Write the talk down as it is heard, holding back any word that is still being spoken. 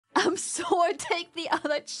I'm sore, take the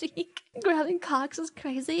other cheek. Grabbing cocks is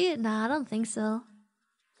crazy? Nah, I don't think so.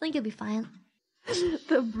 I think you'll be fine.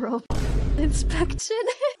 The bro inspection.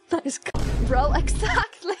 Nice bro,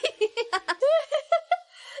 exactly. Yeah,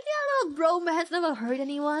 no, bro man's never hurt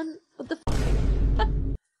anyone. What the f?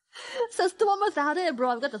 Says the one without it, bro.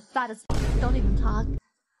 I've got the fattest. Don't even talk.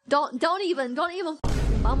 Don't even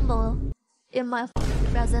mumble in my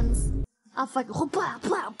presence. I'll fucking.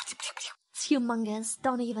 It's humongous.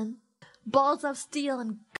 Don't even. Balls of steel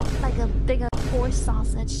and like a bigger horse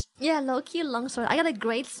sausage. Yeah, low-key long sword. I got a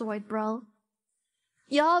great sword, bro.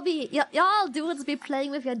 Y'all dudes be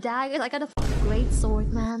playing with your daggers. I got a great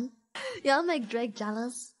sword, man. Y'all make Drake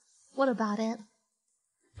jealous. What about it?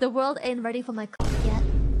 The world ain't ready for my